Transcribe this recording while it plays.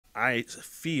I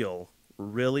feel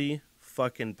really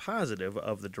fucking positive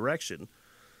of the direction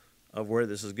of where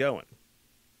this is going.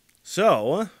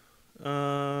 So,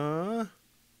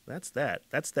 that's that.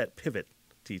 That's that pivot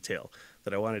detail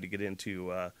that I wanted to get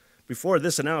into before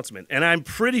this announcement. And I'm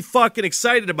pretty fucking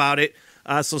excited about it.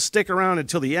 So stick around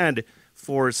until the end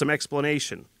for some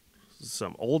explanation.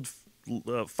 Some old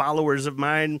followers of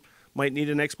mine might need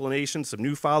an explanation. Some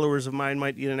new followers of mine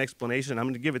might need an explanation. I'm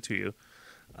going to give it to you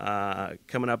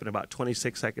coming up in about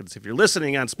 26 seconds. If you're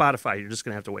listening on Spotify, you're just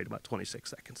going to have to wait about 26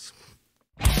 seconds.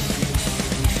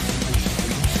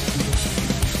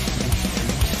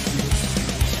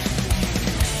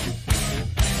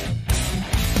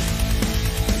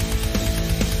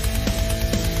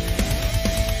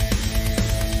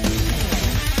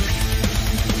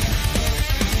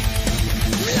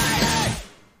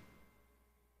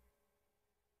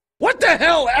 What the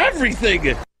hell?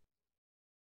 Everything!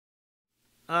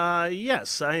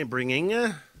 Yes, I am bringing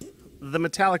the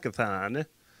Metallica-Thon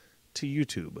to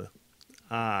YouTube.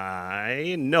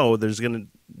 I know there's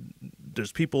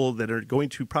people that are going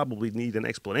to probably need an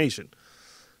explanation.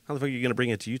 How the fuck are you going to bring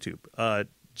it to YouTube?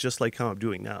 Just like how I'm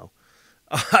doing now.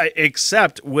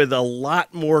 Except with a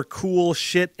lot more cool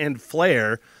shit and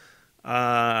flair.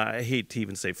 I hate to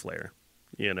even say flair,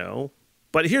 you know?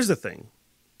 But here's the thing.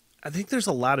 I think there's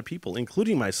a lot of people,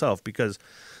 including myself, because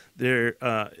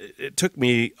it took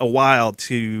me a while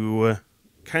to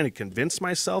kind of convince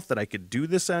myself that I could do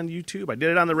this on YouTube. I did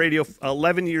it on the radio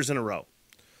 11 years in a row.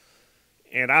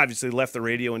 And obviously left the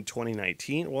radio in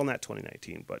 2019. Well, not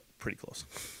 2019, but pretty close.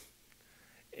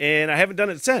 And I haven't done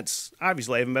it since.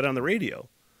 Obviously, I haven't been on the radio.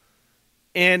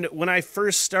 And when I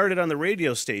first started on the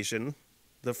radio station,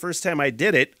 the first time I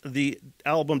did it, the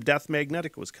album Death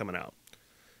Magnetic was coming out.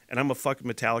 And I'm a fucking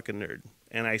Metallica nerd.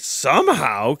 And I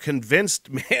somehow convinced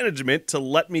management to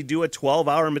let me do a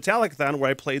 12-hour Metallica-Thon where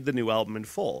I played the new album in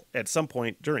full at some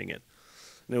point during it.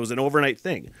 And it was an overnight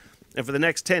thing. And for the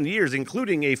next 10 years,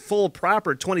 including a full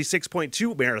proper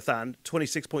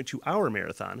 26.2-hour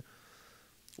marathon,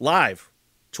 live,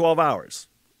 12 hours.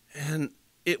 And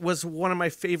it was one of my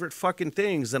favorite fucking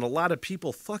things. And a lot of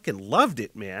people fucking loved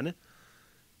it, man.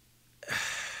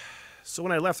 So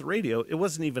when I left the radio, it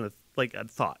wasn't even a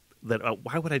thought that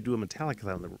why would I do a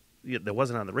Metallica that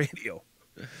wasn't on the radio,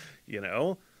 you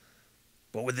know?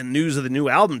 But with the news of the new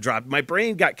album dropped, my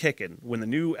brain got kicking when the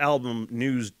new album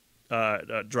news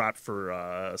dropped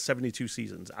for 72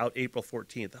 Seasons out April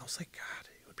 14th. I was like, God,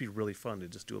 it would be really fun to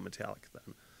just do a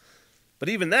Metallica-Thon. But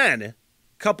even then, a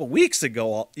couple weeks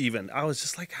ago, even I was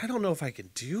just like, I don't know if I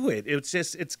can do it.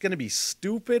 It's going to be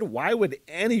stupid. Why would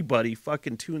anybody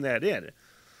fucking tune that in?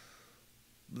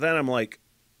 Then I'm like,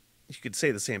 you could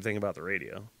say the same thing about the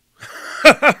radio.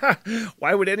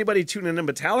 Why would anybody tune in to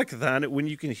Metallica-Thon when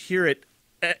you can hear it,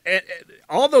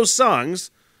 all those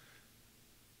songs,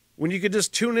 when you could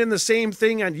just tune in the same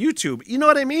thing on YouTube? You know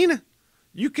what I mean?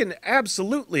 You can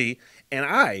absolutely, and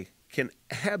I can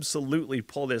absolutely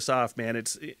pull this off, man.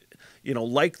 It's, you know,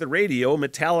 like the radio,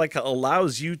 Metallica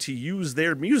allows you to use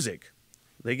their music.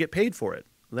 They get paid for it.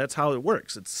 That's how it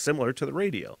works. It's similar to the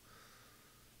radio.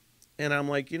 And I'm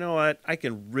like, you know what? I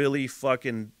can really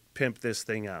fucking pimp this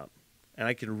thing out. And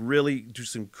I can really do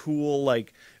some cool,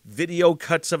 like, video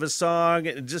cuts of a song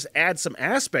and just add some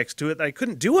aspects to it that I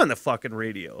couldn't do on the fucking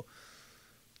radio.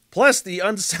 Plus the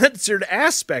uncensored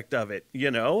aspect of it, you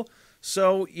know?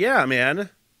 So, yeah, man.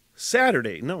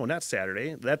 Saturday. No, not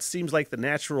Saturday. That seems like the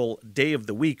natural day of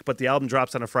the week, but the album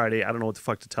drops on a Friday. I don't know what the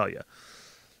fuck to tell you.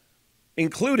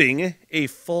 Including a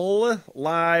full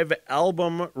live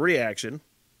album reaction.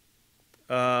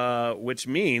 Which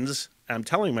means I'm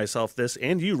telling myself this,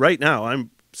 and you right now,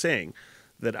 I'm saying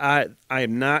that I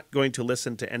am not going to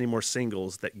listen to any more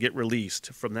singles that get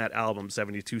released from that album,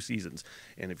 72 Seasons.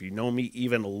 And if you know me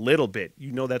even a little bit,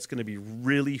 you know that's going to be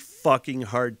really fucking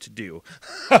hard to do.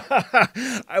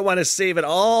 I want to save it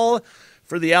all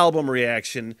for the album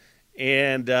reaction.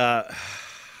 And I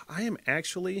am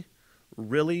actually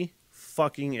really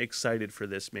fucking excited for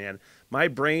this, man. My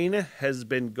brain has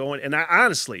been going, and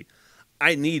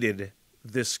I needed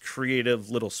this creative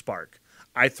little spark.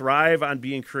 I thrive on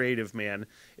being creative, man.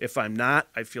 If I'm not,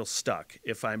 I feel stuck.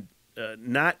 If I'm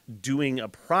not doing a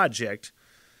project,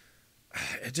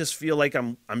 I just feel like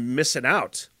I'm missing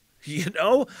out. You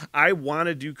know, I want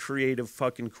to do creative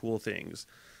fucking cool things.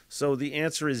 So the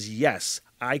answer is yes,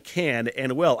 I can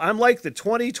and will. I'm like the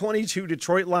 2022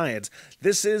 Detroit Lions.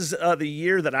 This is the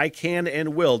year that I can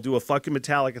and will do a fucking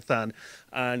Metallica-Thon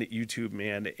on YouTube,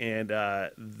 man. And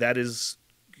that is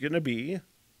going to be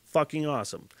fucking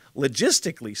awesome.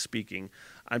 Logistically speaking,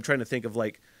 I'm trying to think of,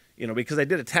 like, you know, because I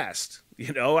did a test.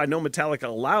 You know, I know Metallica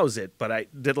allows it, but I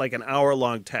did like an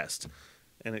hour-long test,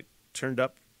 and it turned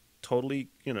up totally,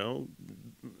 you know,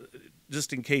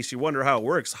 just in case you wonder how it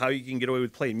works, how you can get away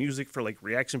with playing music for like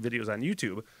reaction videos on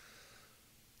YouTube.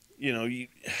 You know,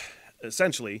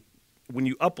 essentially, when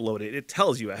you upload it, it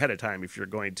tells you ahead of time if you're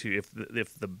going to,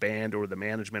 if the band or the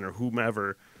management or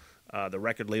whomever, the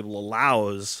record label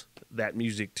allows that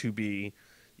music to be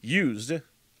used.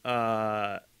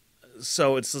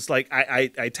 So it's just like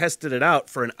I tested it out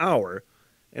for an hour,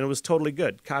 and it was totally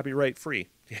good, copyright free.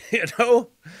 You know,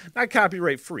 not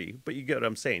copyright free, but you get what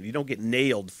I'm saying. You don't get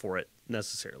nailed for it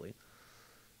necessarily.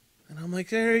 And I'm like,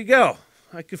 there you go.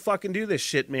 I could fucking do this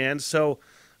shit, man. So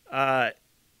that's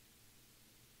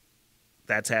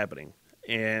happening,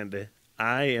 and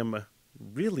I am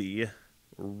really,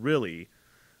 really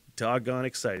doggone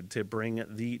excited to bring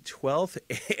the 12th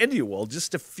annual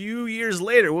just a few years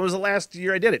later. When was the last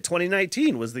year I did it?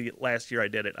 2019 was the last year I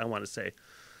did it, I want to say.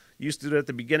 Used to do it at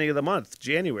the beginning of the month,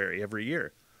 January, every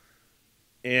year.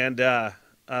 And I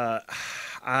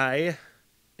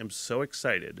am so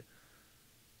excited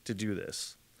to do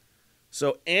this.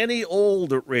 So any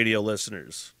old radio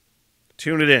listeners,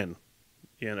 tune it in.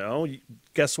 You know,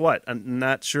 guess what? I'm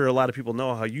not sure a lot of people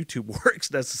know how YouTube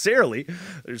works necessarily.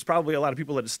 There's probably a lot of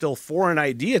people that it's still a foreign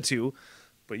idea to,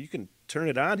 but you can turn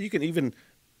it on. You can even,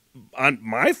 on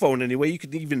my phone anyway, you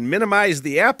can even minimize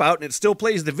the app out and it still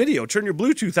plays the video. Turn your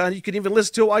Bluetooth on. You can even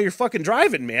listen to it while you're fucking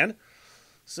driving, man.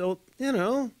 So, you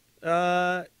know,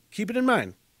 keep it in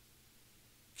mind.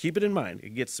 Keep it in mind.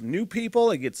 It gets some new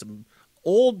people. It gets some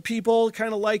old people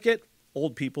kind of like it.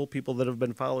 Old people, people that have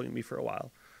been following me for a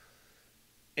while.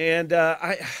 And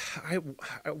I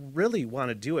really want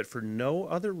to do it for no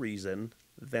other reason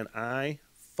than I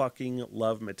fucking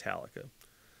love Metallica.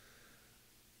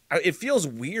 It feels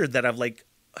weird that I've like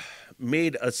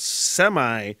made a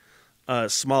semi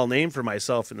small name for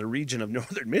myself in the region of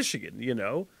Northern Michigan, you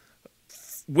know,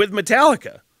 with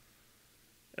Metallica.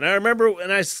 And I remember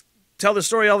when I tell the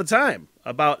story all the time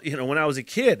about, you know, when I was a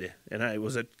kid and I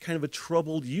was a kind of a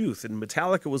troubled youth, and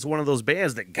Metallica was one of those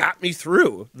bands that got me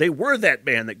through. They were that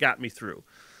band that got me through.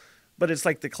 But it's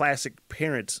like the classic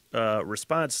parent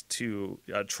response to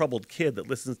a troubled kid that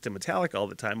listens to Metallica all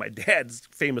the time. My dad's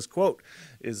famous quote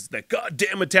is that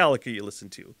goddamn Metallica you listen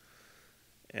to.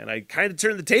 And I kind of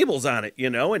turned the tables on it,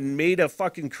 you know, and made a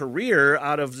fucking career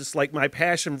out of just like my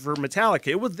passion for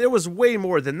Metallica. There was way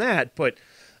more than that, but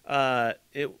that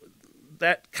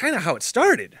kind of how it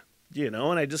started, you know,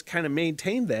 and I just kind of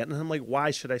maintained that. And I'm like, why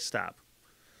should I stop?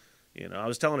 You know, I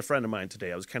was telling a friend of mine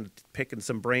today, I was kind of picking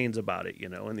some brains about it, you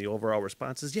know, and the overall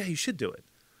response is, yeah, you should do it.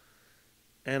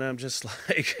 And I'm just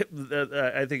like,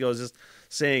 I think I was just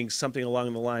saying something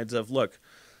along the lines of, look,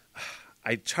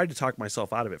 I tried to talk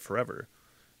myself out of it forever.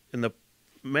 And the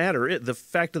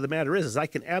fact of the matter is I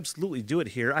can absolutely do it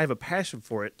here. I have a passion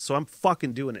for it, so I'm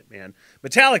fucking doing it, man.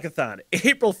 Metallica-Thon,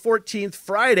 April 14th,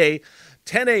 Friday,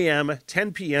 10 a.m.,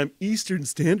 10 p.m. Eastern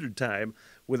Standard Time,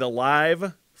 with a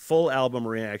live full album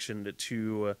reaction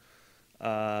to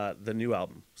the new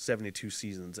album, 72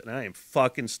 Seasons. And I am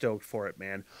fucking stoked for it,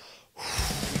 man.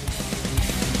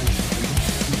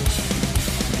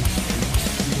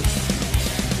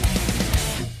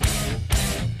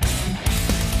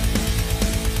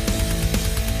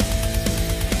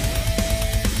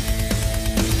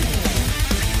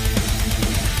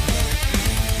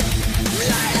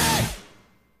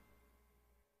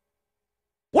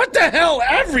 What the hell?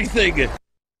 Everything!